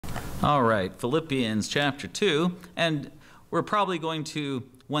All right, Philippians chapter 2, and we're probably going to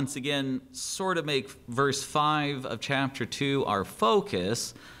once again sort of make verse 5 of chapter 2 our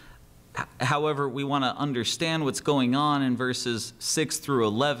focus. However, we want to understand what's going on in verses 6 through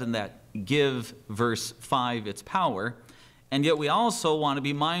 11 that give verse 5 its power. And yet we also want to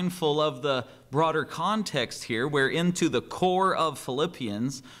be mindful of the broader context here, where into the core of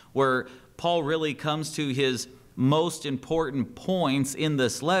Philippians, where Paul really comes to his most important points in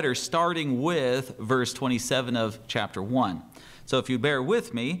this letter, starting with verse 27 of chapter 1. So if you bear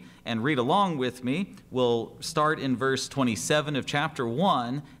with me and read along with me, we'll start in verse 27 of chapter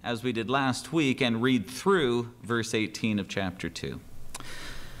 1, as we did last week, and read through verse 18 of chapter 2.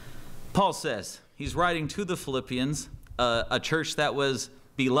 Paul says, he's writing to the Philippians, a church that was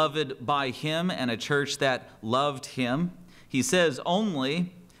beloved by him and a church that loved him. He says,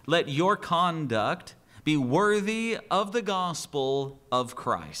 only let your conduct be worthy of the gospel of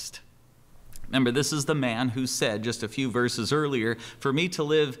Christ. Remember, this is the man who said just a few verses earlier, for me to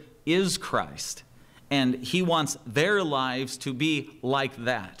live is Christ. And he wants their lives to be like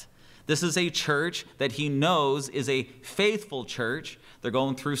that. This is a church that he knows is a faithful church. They're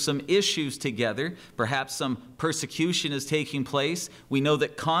going through some issues together. Perhaps some persecution is taking place. We know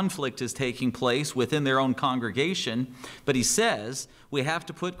that conflict is taking place within their own congregation. But he says, we have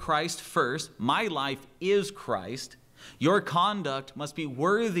to put Christ first. My life is Christ. Your conduct must be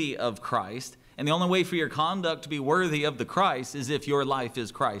worthy of Christ. And the only way for your conduct to be worthy of the Christ is if your life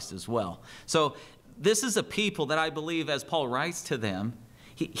is Christ as well. So this is a people that I believe, as Paul writes to them,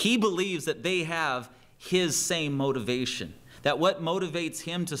 he believes that they have his same motivation. That what motivates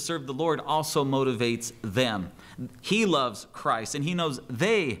him to serve the Lord also motivates them. He loves Christ, and he knows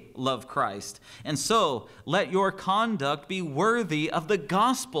they love Christ. And so, let your conduct be worthy of the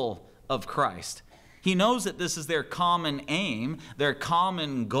gospel of Christ. He knows that this is their common aim, their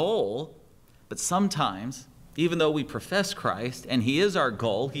common goal. But sometimes, even though we profess Christ, and he is our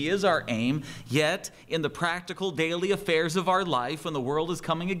goal, he is our aim, yet in the practical daily affairs of our life, when the world is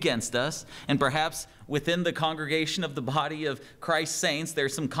coming against us, and perhaps within the congregation of the body of Christ's saints,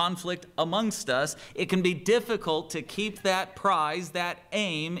 there's some conflict amongst us, it can be difficult to keep that prize, that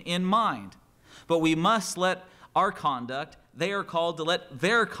aim in mind. But we must let our conduct, they are called to let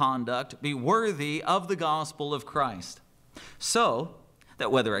their conduct be worthy of the gospel of Christ. So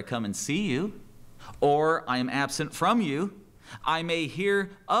that whether I come and see you, or I am absent from you, I may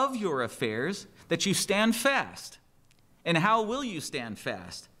hear of your affairs, that you stand fast. And how will you stand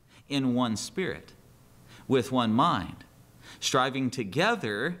fast? In one spirit, with one mind, striving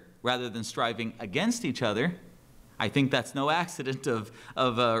together rather than striving against each other. I think that's no accident of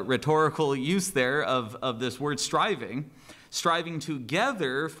rhetorical use there of this word striving. Striving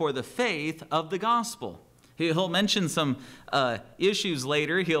together for the faith of the gospel. He'll mention some issues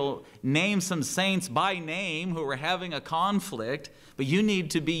later. He'll name some saints by name who are having a conflict, but you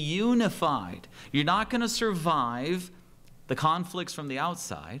need to be unified. You're not going to survive the conflicts from the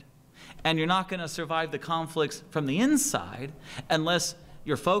outside, and you're not going to survive the conflicts from the inside unless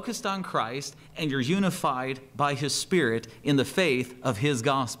you're focused on Christ and you're unified by his Spirit in the faith of his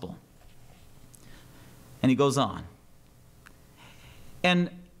gospel. And he goes on.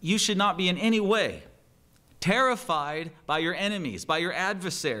 And you should not be in any way terrified by your enemies, by your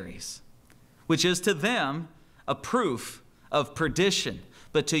adversaries, which is to them a proof of perdition,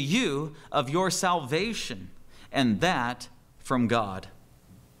 but to you of your salvation, and that from God.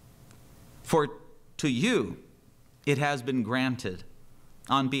 For to you it has been granted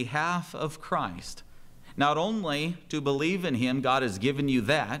on behalf of Christ, not only to believe in him, God has given you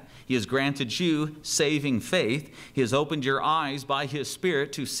that. He has granted you saving faith. He has opened your eyes by his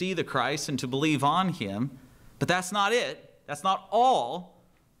Spirit to see the Christ and to believe on him. But that's not it. That's not all.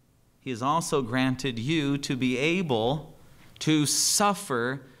 He has also granted you to be able to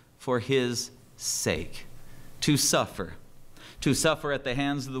suffer for his sake. To suffer. To suffer at the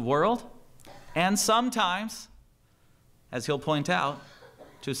hands of the world. And sometimes, as he'll point out,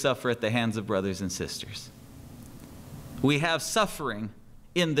 to suffer at the hands of brothers and sisters. We have suffering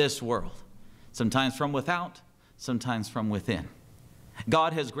in this world. Sometimes from without, sometimes from within.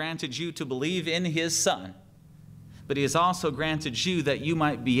 God has granted you to believe in his Son. But he has also granted you that you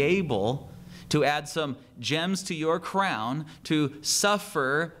might be able to add some gems to your crown to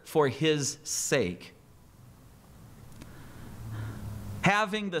suffer for his sake.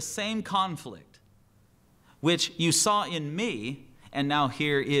 Having the same conflict which you saw in me and now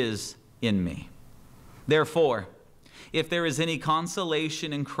here is in me. Therefore, if there is any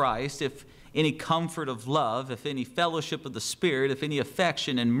consolation in Christ, if any comfort of love, if any fellowship of the Spirit, if any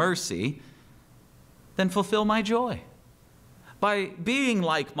affection and mercy, then fulfill my joy by being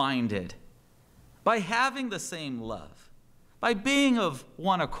like-minded, by having the same love, by being of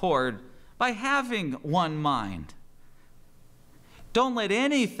one accord, by having one mind. Don't let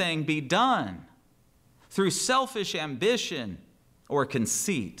anything be done through selfish ambition or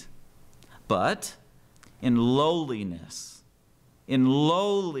conceit, but in lowliness, in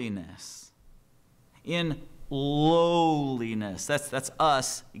lowliness, in lowliness. That's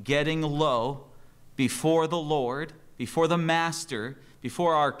us getting low before the Lord, before the Master,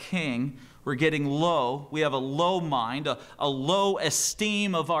 before our King. We're getting low. We have a low mind, a low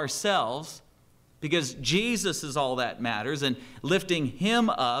esteem of ourselves, because Jesus is all that matters, and lifting Him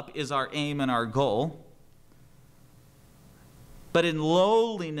up is our aim and our goal. But in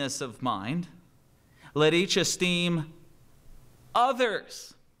lowliness of mind, let each esteem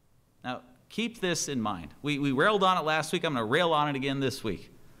others. Now, keep this in mind. We railed on it last week. I'm going to rail on it again this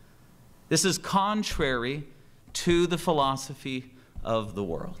week. This is contrary to the philosophy of the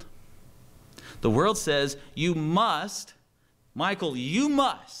world. The world says you must, Michael, you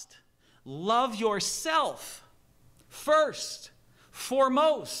must love yourself first,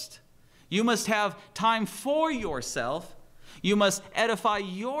 foremost. You must have time for yourself. You must edify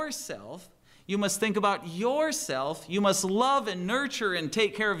yourself. You must think about yourself. You must love and nurture and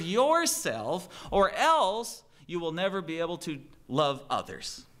take care of yourself, or else you will never be able to love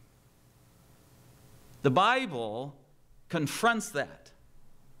others. The Bible confronts that.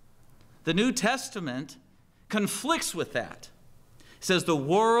 The New Testament conflicts with that. It says the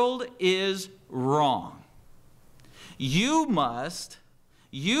world is wrong. You must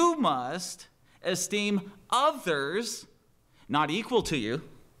esteem others not equal to you.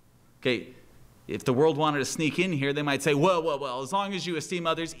 Okay, if the world wanted to sneak in here, they might say, well, as long as you esteem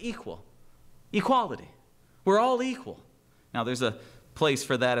others equal. Equality. We're all equal. Now, there's a place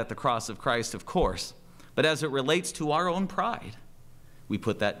for that at the cross of Christ, of course. But as it relates to our own pride, we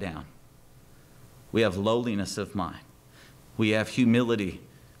put that down. We have lowliness of mind. We have humility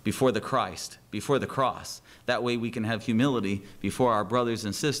before the Christ, before the cross. That way we can have humility before our brothers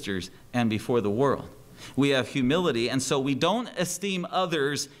and sisters and before the world. We have humility, and so we don't esteem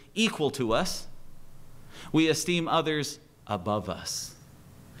others equal to us. We esteem others above us.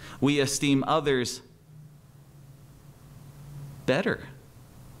 We esteem others better.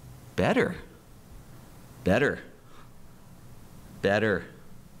 Better.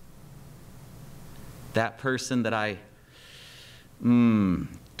 That person that I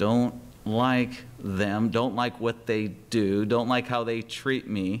don't like them, don't like what they do, don't like how they treat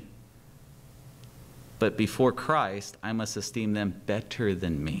me. But before Christ, I must esteem them better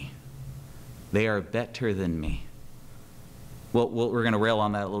than me. They are better than me. Well, we're going to rail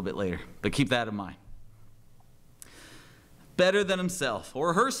on that a little bit later, but keep that in mind. Better than himself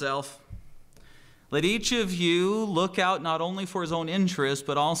or herself. Let each of you look out not only for his own interest,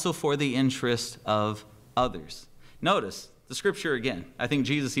 but also for the interest of others. Notice the scripture again. I think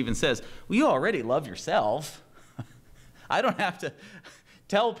Jesus even says, well, you already love yourself. I don't have to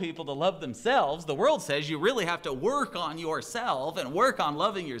tell people to love themselves. The world says you really have to work on yourself and work on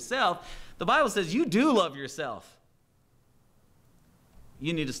loving yourself. The Bible says you do love yourself.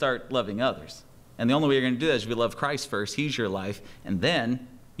 You need to start loving others. And the only way you're going to do that is if you love Christ first. He's your life. And then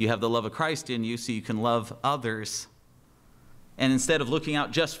you have the love of Christ in you so you can love others. And instead of looking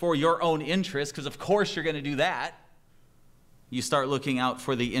out just for your own interest, because of course you're going to do that, you start looking out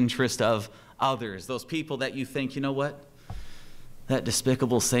for the interest of others. Those people that you think, you know what? That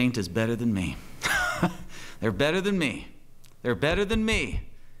despicable saint is better than me. They're better than me. They're better than me.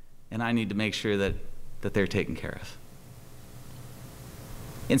 And I need to make sure that they're taken care of.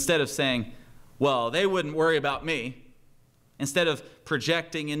 Instead of saying, well, they wouldn't worry about me. Instead of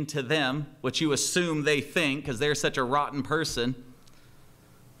projecting into them what you assume they think because they're such a rotten person.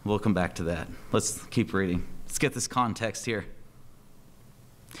 We'll come back to that. Let's keep reading. Let's get this context here.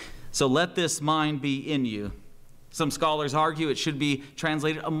 So let this mind be in you. Some scholars argue it should be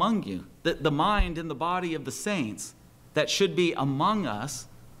translated among you. The mind in the body of the saints that should be among us,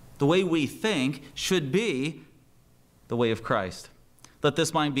 the way we think, should be the way of Christ. Let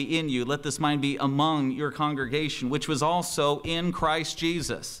this mind be in you. Let this mind be among your congregation, which was also in Christ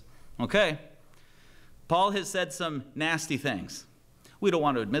Jesus. Okay? Paul has said some nasty things. We don't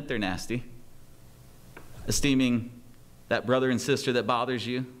want to admit they're nasty. Esteeming that brother and sister that bothers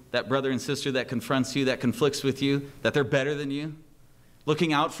you, that brother and sister that confronts you, that conflicts with you, that they're better than you.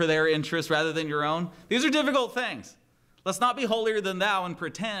 Looking out for their interests rather than your own. These are difficult things. Let's not be holier than thou and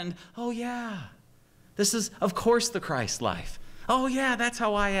pretend, oh yeah, this is of course the Christ life. Oh yeah, that's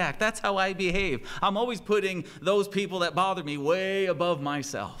how I act. That's how I behave. I'm always putting those people that bother me way above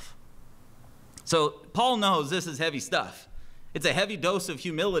myself. So Paul knows this is heavy stuff. It's a heavy dose of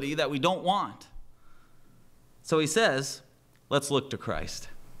humility that we don't want. So he says, let's look to Christ.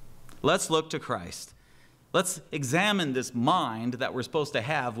 Let's look to Christ. Let's examine this mind that we're supposed to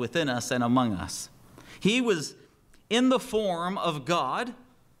have within us and among us. He was in the form of God,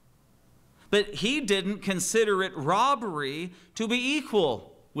 but he didn't consider it robbery to be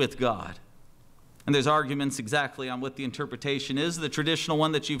equal with God. And there's arguments exactly on what the interpretation is. The traditional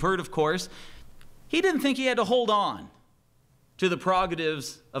one that you've heard, of course, he didn't think he had to hold on to the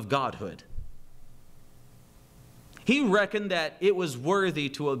prerogatives of godhood. He reckoned that it was worthy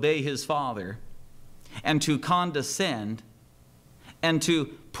to obey his Father and to condescend and to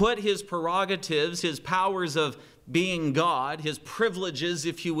put his prerogatives, his powers of being God, his privileges,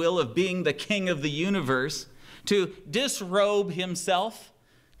 if you will, of being the king of the universe, to disrobe himself,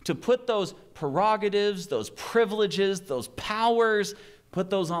 to put those prerogatives, those privileges, those powers, put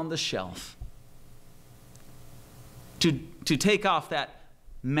those on the shelf. To take off that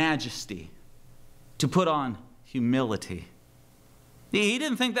majesty, to put on humility. He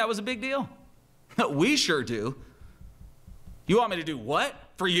didn't think that was a big deal. We sure do. You want me to do what?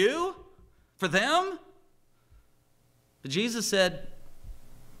 For you? For them? But Jesus said,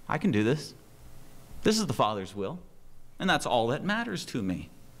 I can do this. This is the Father's will. And that's all that matters to me.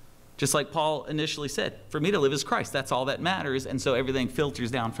 Just like Paul initially said, for me to live is Christ. That's all that matters. And so everything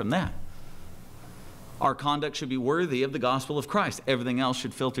filters down from that. Our conduct should be worthy of the gospel of Christ. Everything else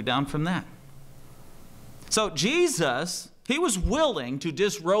should filter down from that. So Jesus, he was willing to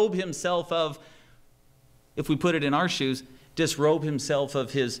disrobe himself of, if we put it in our shoes, disrobe himself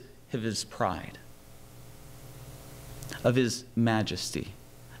of his pride, of his majesty,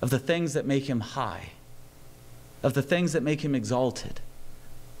 of the things that make him high, of the things that make him exalted.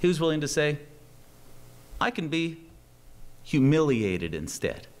 He was willing to say, I can be humiliated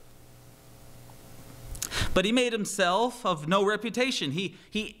instead. But he made himself of no reputation.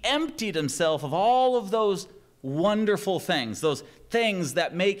 He emptied himself of all of those wonderful things, those things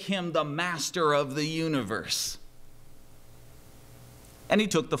that make him the master of the universe. And he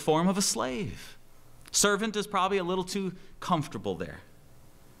took the form of a slave. Servant is probably a little too comfortable there.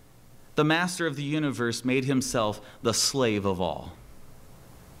 The master of the universe made himself the slave of all.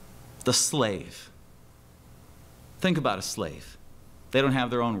 The slave. Think about a slave. They don't have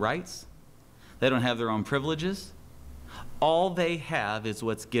their own rights. They don't have their own privileges. All they have is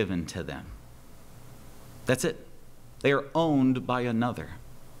what's given to them. That's it. They are owned by another.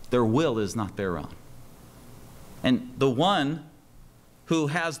 Their will is not their own. And the one who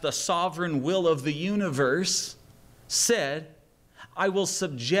has the sovereign will of the universe said, I will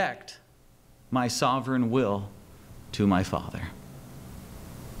subject my sovereign will to my Father.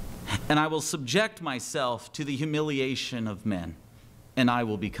 And I will subject myself to the humiliation of men, and I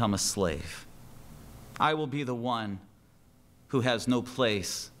will become a slave. I will be the one who has no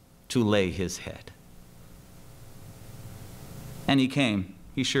place to lay his head. And he came,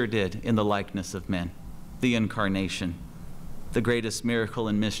 he sure did, in the likeness of men, the incarnation, the greatest miracle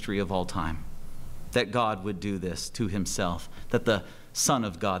and mystery of all time, that God would do this to himself, that the Son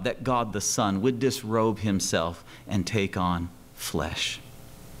of God, that God the Son would disrobe himself and take on flesh.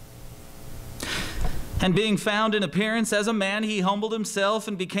 And being found in appearance as a man, he humbled himself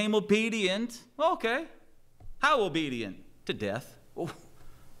and became obedient. Okay. How obedient? To death.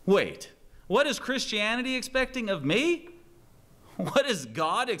 Wait. What is Christianity expecting of me? What is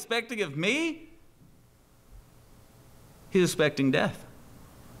God expecting of me? He's expecting death.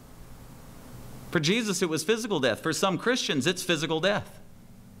 For Jesus, it was physical death. For some Christians, it's physical death.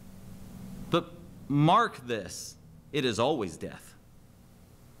 But mark this, it is always death.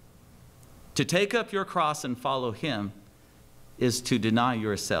 To take up your cross and follow him is to deny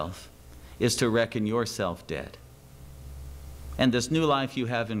yourself, is to reckon yourself dead. And this new life you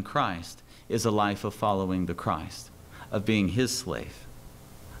have in Christ is a life of following the Christ, of being his slave,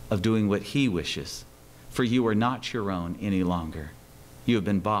 of doing what he wishes. For you are not your own any longer. You have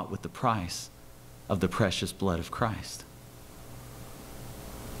been bought with the price of the precious blood of Christ.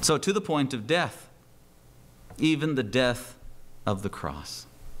 So to the point of death, even the death of the cross.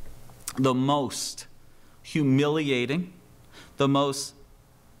 The most humiliating, the most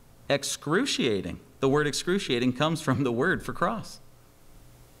excruciating. The word excruciating comes from the word for cross.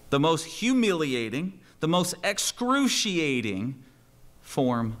 The most humiliating, the most excruciating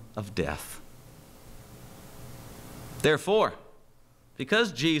form of death. Therefore,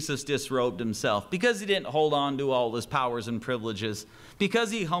 because Jesus disrobed himself, because he didn't hold on to all his powers and privileges,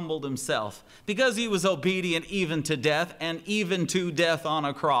 because he humbled himself, because he was obedient even to death and even to death on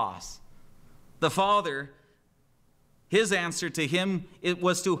a cross, the Father, his answer to him, it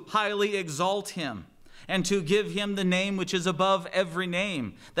was to highly exalt him, and to give him the name which is above every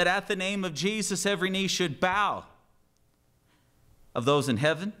name, that at the name of Jesus every knee should bow, of those in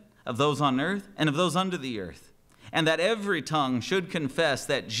heaven, of those on earth, and of those under the earth, and that every tongue should confess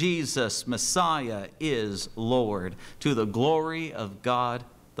that Jesus, Messiah, is Lord, to the glory of God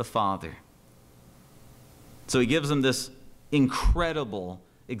the Father. So he gives them this incredible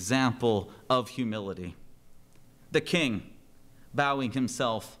example of humility. The king bowing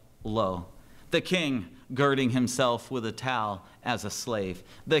himself low. The king girding himself with a towel as a slave.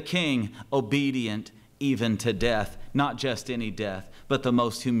 The king obedient even to death, not just any death, but the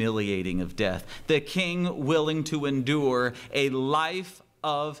most humiliating of death. The king willing to endure a life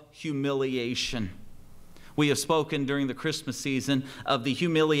of humiliation. We have spoken during the Christmas season of the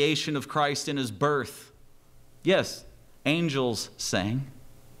humiliation of Christ in his birth. Yes, angels sang.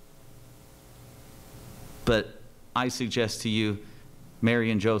 But I suggest to you, Mary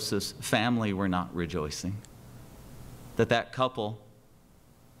and Joseph's family were not rejoicing. That couple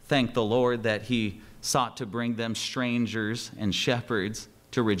thanked the Lord that he sought to bring them strangers and shepherds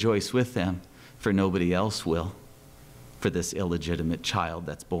to rejoice with them, for nobody else will, for this illegitimate child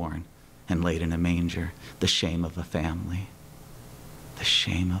that's born and laid in a manger. The shame of a family. The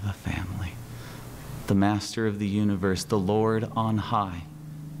shame of a family. The master of the universe, the Lord on high,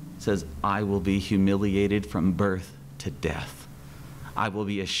 says, I will be humiliated from birth to death. I will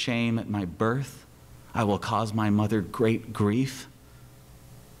be ashamed at my birth. I will cause my mother great grief.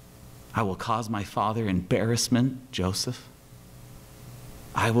 I will cause my father embarrassment, Joseph.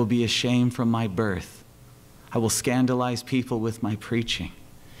 I will be ashamed from my birth. I will scandalize people with my preaching.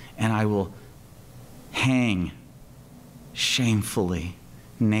 And I will hang shamefully,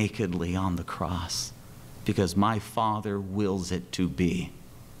 nakedly on the cross, because my Father wills it to be.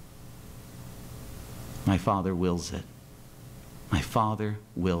 My Father wills it. My Father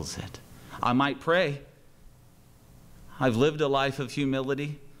wills it. I might pray. I've lived a life of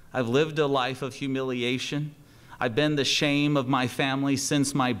humility. I've lived a life of humiliation. I've been the shame of my family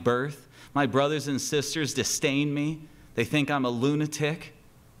since my birth. My brothers and sisters disdain me. They think I'm a lunatic.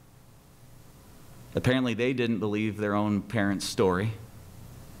 Apparently, they didn't believe their own parents' story.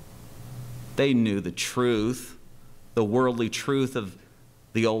 They knew the truth, the worldly truth of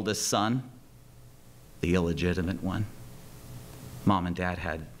the oldest son, the illegitimate one. Mom and Dad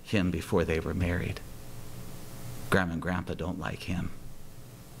had him before they were married. Grandma and Grandpa don't like him.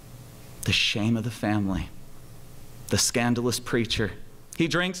 The shame of the family. The scandalous preacher. He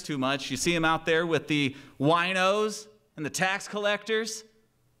drinks too much. You see him out there with the winos and the tax collectors.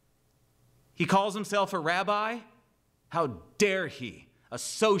 He calls himself a rabbi. How dare he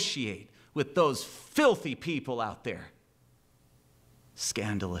associate with those filthy people out there?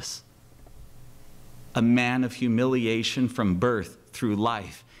 Scandalous. A man of humiliation from birth through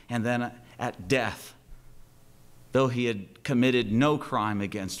life, and then at death, though he had committed no crime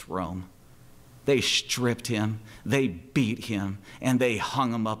against Rome. They stripped him, they beat him, and they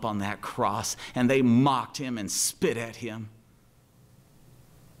hung him up on that cross, and they mocked him and spit at him.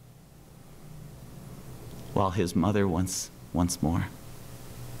 While his mother once more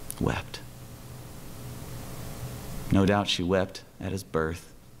wept. No doubt she wept at his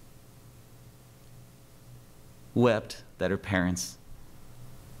birth. Wept that her parents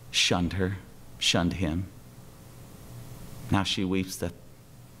shunned her, shunned him. Now she weeps that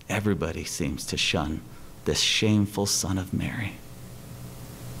everybody seems to shun this shameful son of Mary.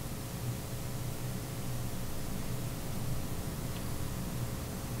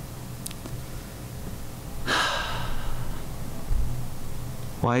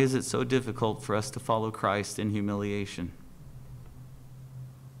 Why is it so difficult for us to follow Christ in humiliation?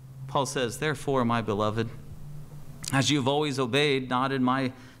 Paul says, therefore, my beloved, as you've always obeyed, not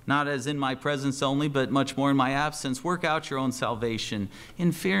as in my presence only, but much more in my absence, work out your own salvation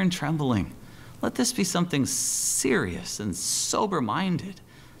in fear and trembling. Let this be something serious and sober-minded,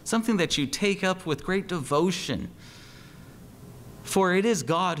 something that you take up with great devotion. For it is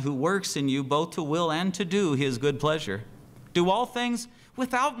God who works in you both to will and to do his good pleasure. Do all things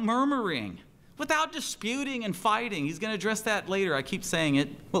without murmuring, without disputing and fighting. He's going to address that later. I keep saying it.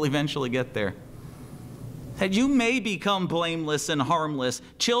 We'll eventually get there. That you may become blameless and harmless,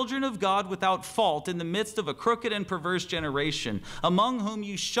 children of God without fault in the midst of a crooked and perverse generation, among whom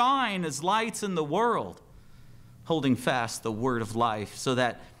you shine as lights in the world, holding fast the word of life, so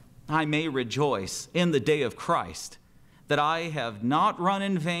that I may rejoice in the day of Christ, that I have not run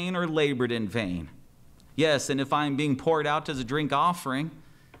in vain or labored in vain. Yes, and if I am being poured out as a drink offering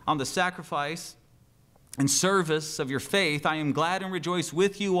on the sacrifice and service of your faith, I am glad and rejoice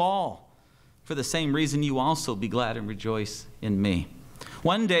with you all. For the same reason you also be glad and rejoice in me.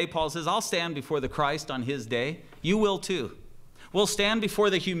 One day, Paul says, I'll stand before the Christ on his day. You will too. We'll stand before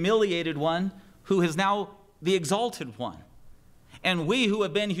the humiliated one who is now the exalted one. And we who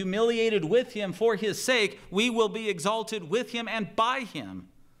have been humiliated with him for his sake, we will be exalted with him and by him.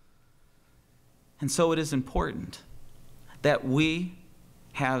 And so it is important that we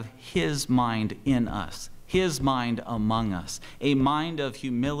have his mind in us, his mind among us, a mind of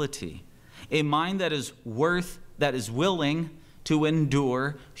humility, a mind that is willing to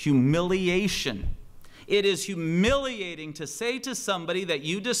endure humiliation. It is humiliating to say to somebody that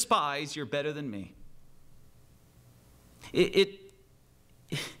you despise, you're better than me. It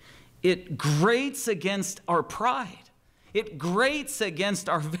grates against our pride. It grates against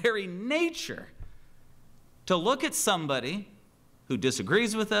our very nature to look at somebody who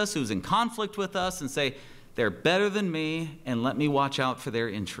disagrees with us, who's in conflict with us, and say, they're better than me, and let me watch out for their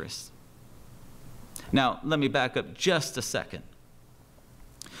interests. Now, let me back up just a second.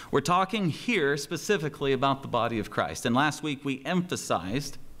 We're talking here specifically about the body of Christ. And last week we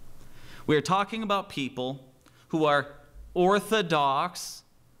emphasized we are talking about people who are orthodox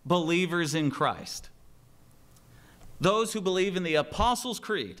believers in Christ. Those who believe in the Apostles'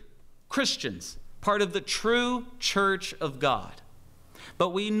 Creed, Christians, part of the true church of God. But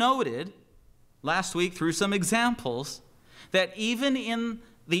we noted last week through some examples that even in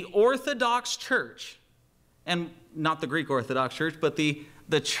the Orthodox church, and not the Greek Orthodox church, but the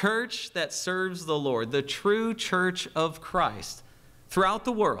church that serves the Lord, the true church of Christ throughout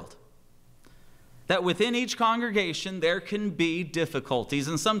the world, that within each congregation there can be difficulties,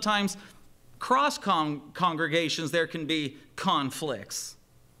 and sometimes cross congregations there can be conflicts.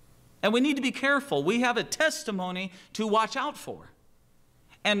 And we need to be careful. We have a testimony to watch out for.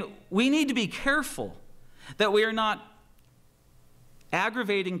 And we need to be careful that we are not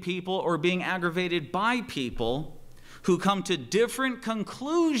aggravating people or being aggravated by people who come to different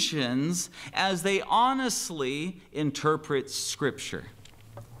conclusions as they honestly interpret Scripture.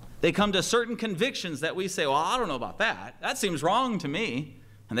 They come to certain convictions that we say, well, I don't know about that. That seems wrong to me.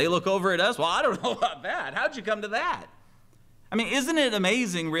 And they look over at us, well, I don't know about that. How'd you come to that? I mean, isn't it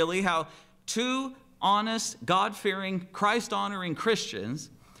amazing, really, how two honest, God-fearing, Christ-honoring Christians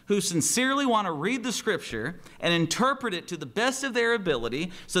who sincerely want to read the Scripture and interpret it to the best of their ability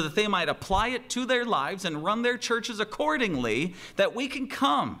so that they might apply it to their lives and run their churches accordingly, that we can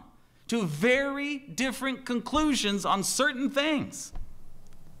come to very different conclusions on certain things.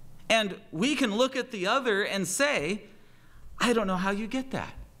 And we can look at the other and say, I don't know how you get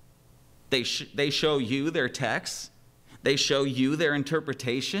that. They show you their texts. They show you their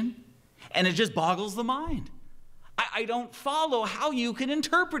interpretation. And it just boggles the mind. I don't follow how you can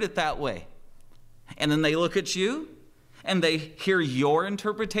interpret it that way. And then they look at you and they hear your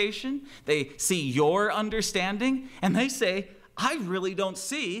interpretation. They see your understanding and they say, I really don't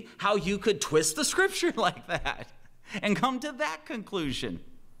see how you could twist the Scripture like that and come to that conclusion.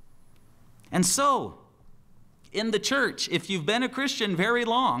 And so, in the church, if you've been a Christian very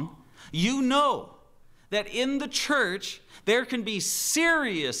long, you know that in the church there can be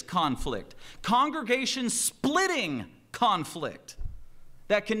serious conflict, congregation splitting conflict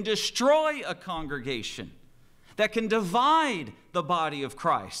that can destroy a congregation, that can divide the body of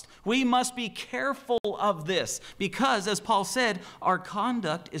Christ. We must be careful of this because, as Paul said, our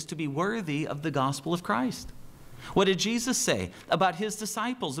conduct is to be worthy of the gospel of Christ. What did Jesus say about his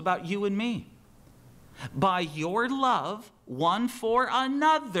disciples, about you and me? By your love one for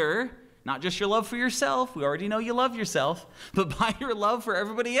another, not just your love for yourself, we already know you love yourself, but by your love for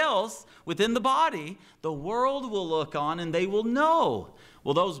everybody else within the body, the world will look on and they will know,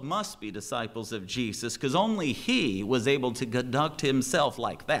 well, those must be disciples of Jesus, because only he was able to conduct himself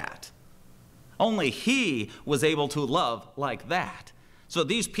like that. Only he was able to love like that. So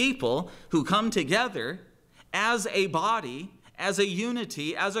these people who come together as a body, as a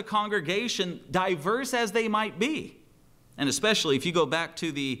unity, as a congregation, diverse as they might be, and especially if you go back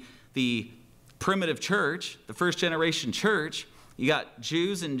to the primitive church, the first generation church, you got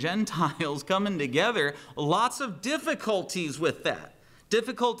Jews and Gentiles coming together, lots of difficulties with that.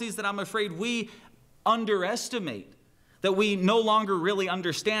 Difficulties that I'm afraid we underestimate, that we no longer really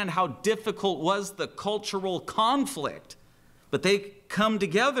understand how difficult was the cultural conflict. But they come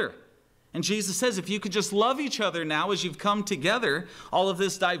together. And Jesus says, if you could just love each other now as you've come together, all of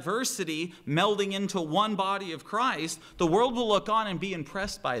this diversity melding into one body of Christ, the world will look on and be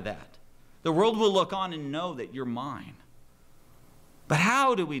impressed by that. The world will look on and know that you're mine. But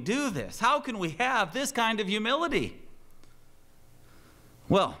how do we do this? How can we have this kind of humility?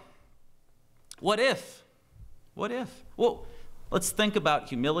 Well, what if? What if? Well, let's think about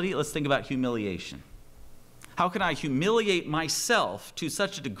humility. Let's think about humiliation. How can I humiliate myself to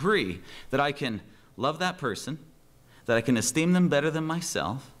such a degree that I can love that person, that I can esteem them better than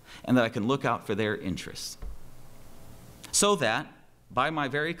myself, and that I can look out for their interests, so that by my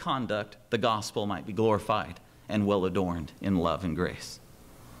very conduct, the gospel might be glorified and well adorned in love and grace?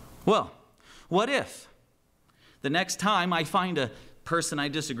 Well, what if the next time I find a person I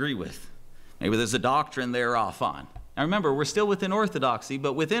disagree with, maybe there's a doctrine they're off on. Now remember, we're still within orthodoxy,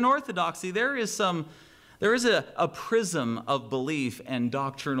 but within orthodoxy there is a prism of belief and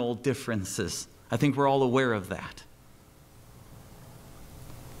doctrinal differences. I think we're all aware of that.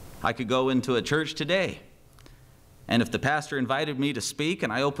 I could go into a church today, and if the pastor invited me to speak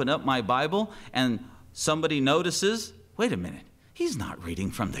and I open up my Bible and somebody notices, wait a minute, he's not reading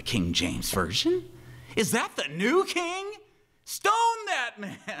from the King James Version. Is that the New King? Stone that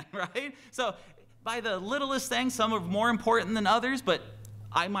man, right? So by the littlest things, some are more important than others, but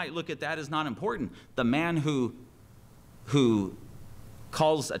I might look at that as not important. The man who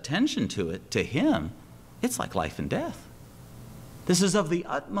calls attention to it, to him, it's like life and death. This is of the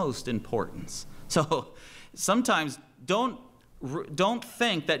utmost importance. So sometimes don't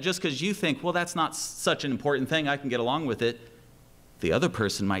think that just because you think, well, that's not such an important thing, I can get along with it, the other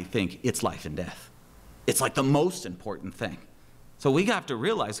person might think it's life and death. It's like the most important thing. So we have to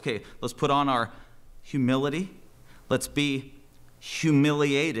realize, okay, let's put on our humility. Let's be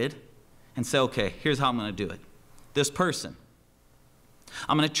humiliated and say, okay, here's how I'm going to do it. This person,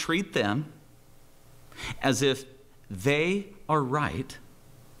 I'm going to treat them as if they are right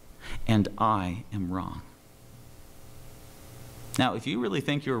and I am wrong. Now, if you really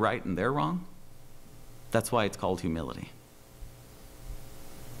think you're right and they're wrong, that's why it's called humility.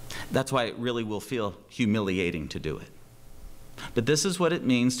 That's why it really will feel humiliating to do it. But this is what it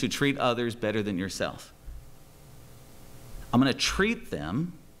means to treat others better than yourself. I'm going to treat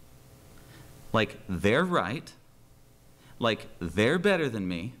them like they're right, like they're better than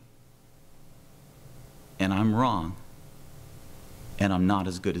me, and I'm wrong, and I'm not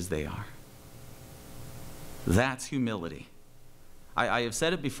as good as they are. That's humility. I have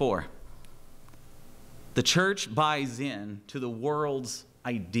said it before. The church buys in to the world's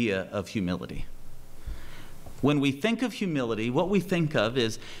idea of humility. When we think of humility, what we think of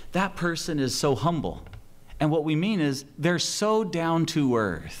is that person is so humble. And what we mean is they're so down to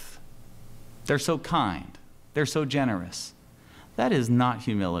earth. They're so kind. They're so generous. That is not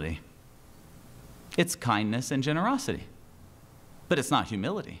humility. It's kindness and generosity. But it's not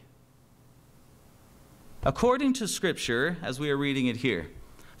humility. According to Scripture, as we are reading it here,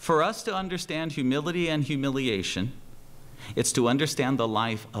 for us to understand humility and humiliation, it's to understand the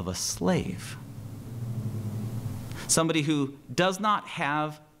life of a slave. Somebody who does not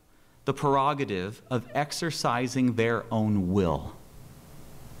have the prerogative of exercising their own will.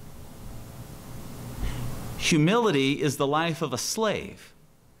 Humility is the life of a slave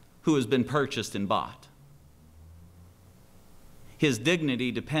who has been purchased and bought. His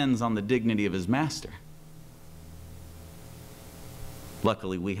dignity depends on the dignity of his master.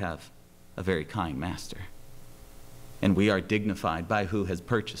 Luckily, we have a very kind master, and we are dignified by who has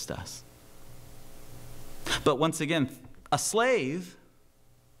purchased us. But once again, a slave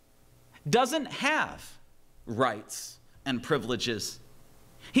doesn't have rights and privileges.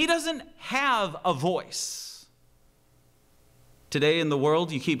 He doesn't have a voice. Today in the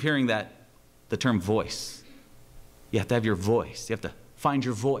world, you keep hearing that, the term voice. You have to have your voice. You have to find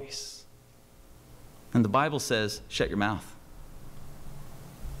your voice. And the Bible says, shut your mouth.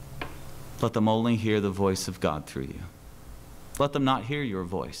 Let them only hear the voice of God through you. Let them not hear your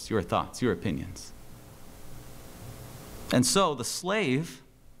voice, your thoughts, your opinions. And so the slave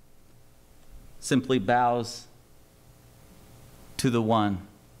simply bows to the one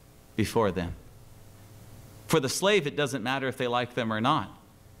before them. For the slave, it doesn't matter if they like them or not.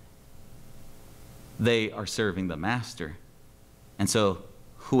 They are serving the master. And so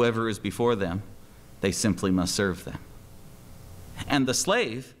whoever is before them, they simply must serve them. And the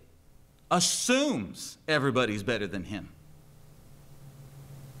slave assumes everybody's better than him.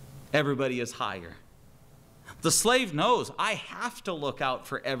 Everybody is higher. The slave knows, I have to look out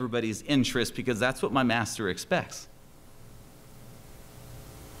for everybody's interest because that's what my master expects.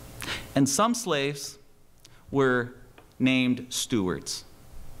 And some slaves were named stewards.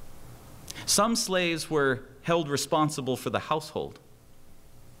 Some slaves were held responsible for the household.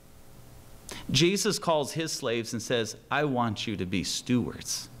 Jesus calls his slaves and says, I want you to be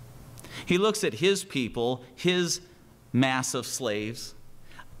stewards. He looks at his people, his mass of slaves.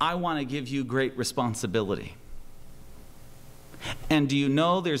 I want to give you great responsibility. And do you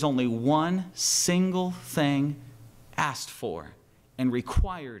know there's only one single thing asked for and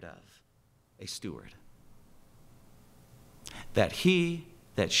required of a steward? that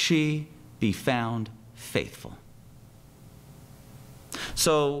she be found faithful.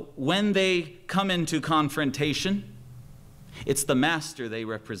 So when they come into confrontation, it's the master they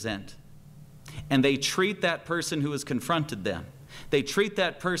represent. And they treat that person who has confronted them, they treat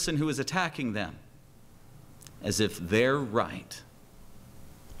that person who is attacking them as if they're right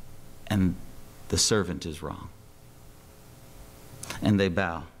and the servant is wrong. And they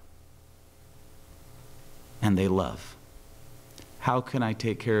bow and they love. How can I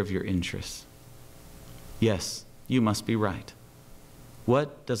take care of your interests? Yes, you must be right.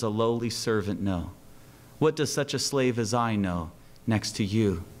 What does a lowly servant know? What does such a slave as I know next to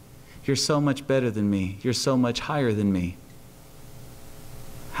you? You're so much better than me. You're so much higher than me.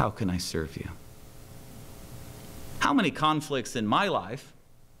 How can I serve you? How many conflicts in my life,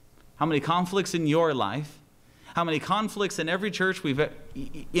 how many conflicts in your life, how many conflicts in every church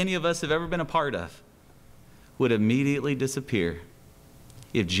any of us have ever been a part of would immediately disappear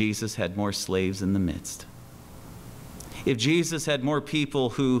if Jesus had more slaves in the midst? If Jesus had more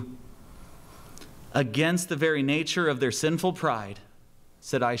people who, against the very nature of their sinful pride,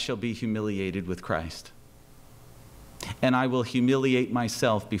 said, I shall be humiliated with Christ. And I will humiliate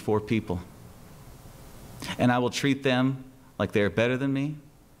myself before people. And I will treat them like they are better than me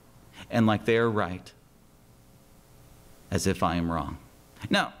and like they are right, as if I am wrong.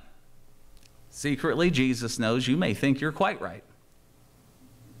 Now, secretly, Jesus knows you may think you're quite right.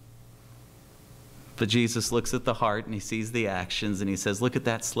 But Jesus looks at the heart and he sees the actions and he says, look at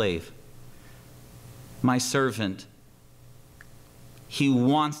that slave. My servant. He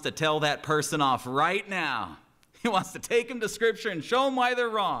wants to tell that person off right now. He wants to take them to Scripture and show them why they're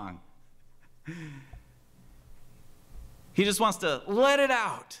wrong. He just wants to let it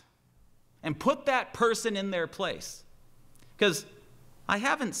out and put that person in their place. Because I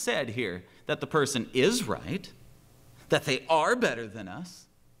haven't said here that the person is right, that they are better than us,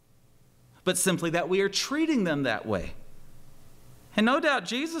 but simply that we are treating them that way. And no doubt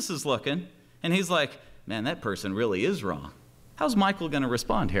Jesus is looking, and he's like, man, that person really is wrong. How's Michael going to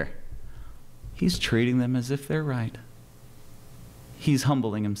respond here? He's treating them as if they're right. He's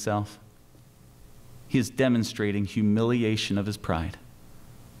humbling himself. He is demonstrating humiliation of his pride.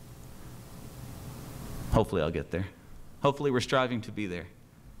 Hopefully I'll get there. Hopefully we're striving to be there.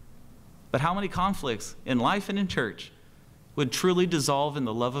 But how many conflicts in life and in church would truly dissolve in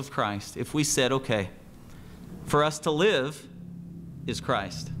the love of Christ if we said, okay, for us to live is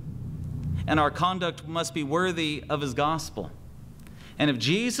Christ, and our conduct must be worthy of his gospel. And if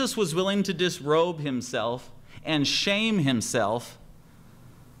Jesus was willing to disrobe himself and shame himself,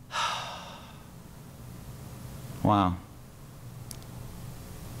 wow.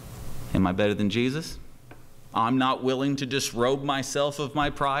 Am I better than Jesus? I'm not willing to disrobe myself of my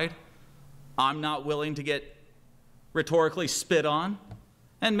pride. I'm not willing to get rhetorically spit on.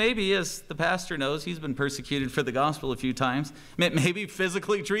 And maybe, as the pastor knows, he's been persecuted for the gospel a few times. Maybe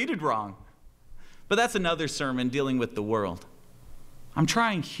physically treated wrong. But that's another sermon dealing with the world. I'm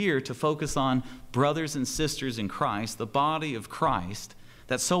trying here to focus on brothers and sisters in Christ, the body of Christ,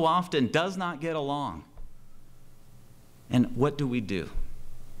 that so often does not get along. And what do we do?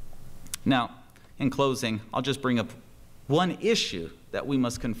 Now, in closing, I'll just bring up one issue that we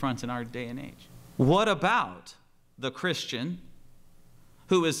must confront in our day and age. What about the Christian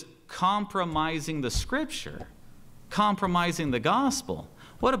who is compromising the Scripture, compromising the gospel?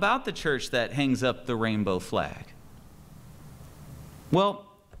 What about the church that hangs up the rainbow flag? Well,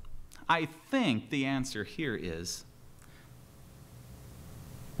 I think the answer here is,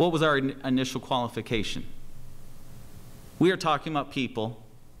 what was our initial qualification? We are talking about people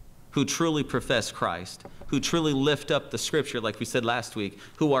who truly profess Christ, who truly lift up the Scripture, like we said last week,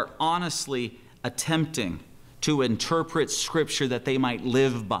 who are honestly attempting to interpret Scripture that they might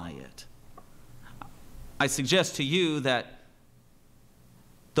live by it. I suggest to you that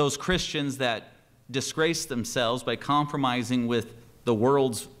those Christians that disgrace themselves by compromising with the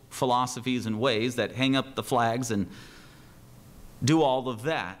world's philosophies and ways, that hang up the flags and do all of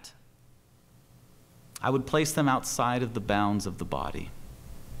that, I would place them outside of the bounds of the body.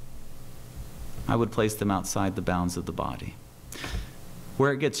 I would place them outside the bounds of the body.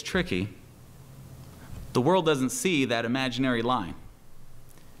 Where it gets tricky, the world doesn't see that imaginary line.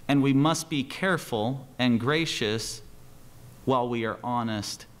 And we must be careful and gracious while we are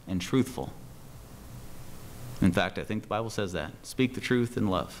honest and truthful. In fact, I think the Bible says that. Speak the truth in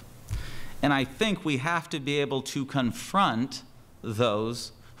love. And I think we have to be able to confront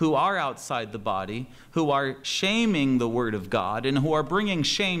those who are outside the body, who are shaming the Word of God, and who are bringing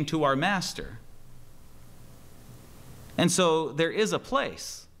shame to our Master. And so there is a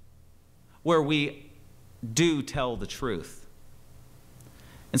place where we do tell the truth.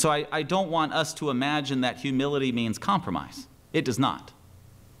 And so I don't want us to imagine that humility means compromise. It does not.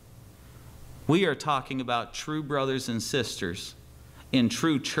 We are talking about true brothers and sisters in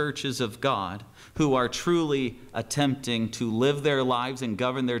true churches of God who are truly attempting to live their lives and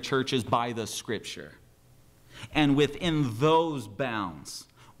govern their churches by the Scripture. And within those bounds,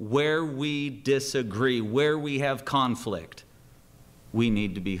 where we disagree, where we have conflict, we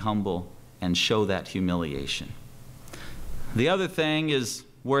need to be humble and show that humiliation. The other thing is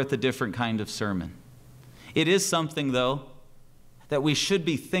worth a different kind of sermon. It is something, though, that we should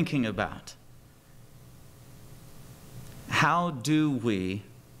be thinking about. How do we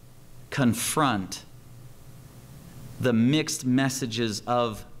confront the mixed messages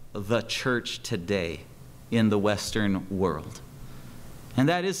of the church today in the Western world? And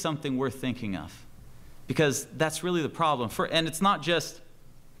that is something worth thinking of, because that's really the problem. And it's not just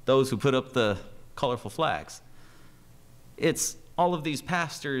those who put up the colorful flags. It's all of these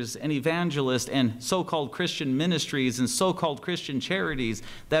pastors and evangelists and so-called Christian ministries and so-called Christian charities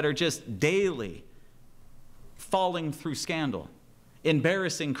that are just daily falling through scandal,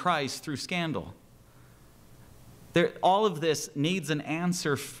 embarrassing Christ through scandal. All of this needs an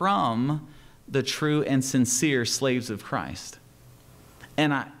answer from the true and sincere slaves of Christ.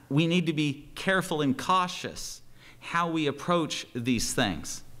 And we need to be careful and cautious how we approach these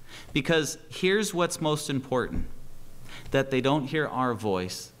things. Because here's what's most important: that they don't hear our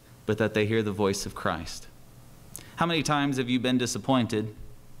voice, but that they hear the voice of Christ. How many times have you been disappointed,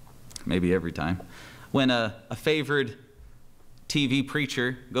 maybe every time, when a favored TV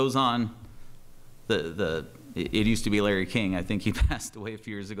preacher goes on, it used to be Larry King, I think he passed away a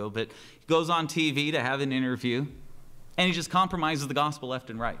few years ago, but he goes on TV to have an interview, and he just compromises the gospel left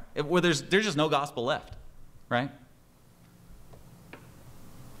and right, where there's just no gospel left, right?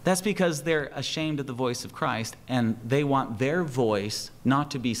 That's because they're ashamed of the voice of Christ, and they want their voice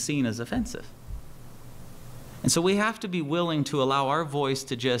not to be seen as offensive. And so we have to be willing to allow our voice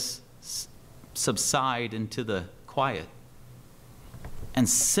to just subside into the quiet and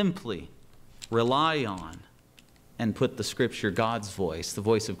simply rely on and put the Scripture, God's voice, the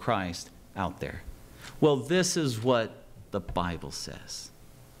voice of Christ, out there. Well, this is what the Bible says.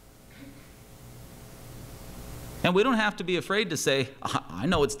 And we don't have to be afraid to say, I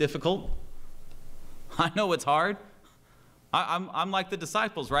know it's difficult. I know it's hard. I'm like the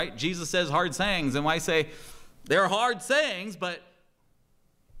disciples, right? Jesus says hard sayings, and I say, they're hard sayings, but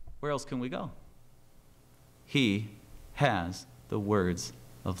where else can we go? He has the words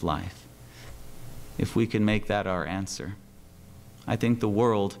of life. If we can make that our answer, I think the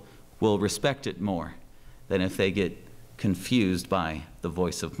world will respect it more than if they get confused by the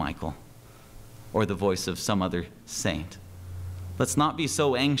voice of Michael or the voice of some other saint. Let's not be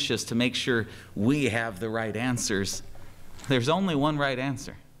so anxious to make sure we have the right answers. There's only one right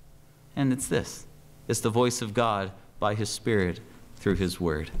answer, and it's this. It's the voice of God by His Spirit through His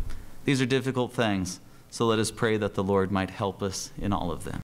Word. These are difficult things, so let us pray that the Lord might help us in all of them.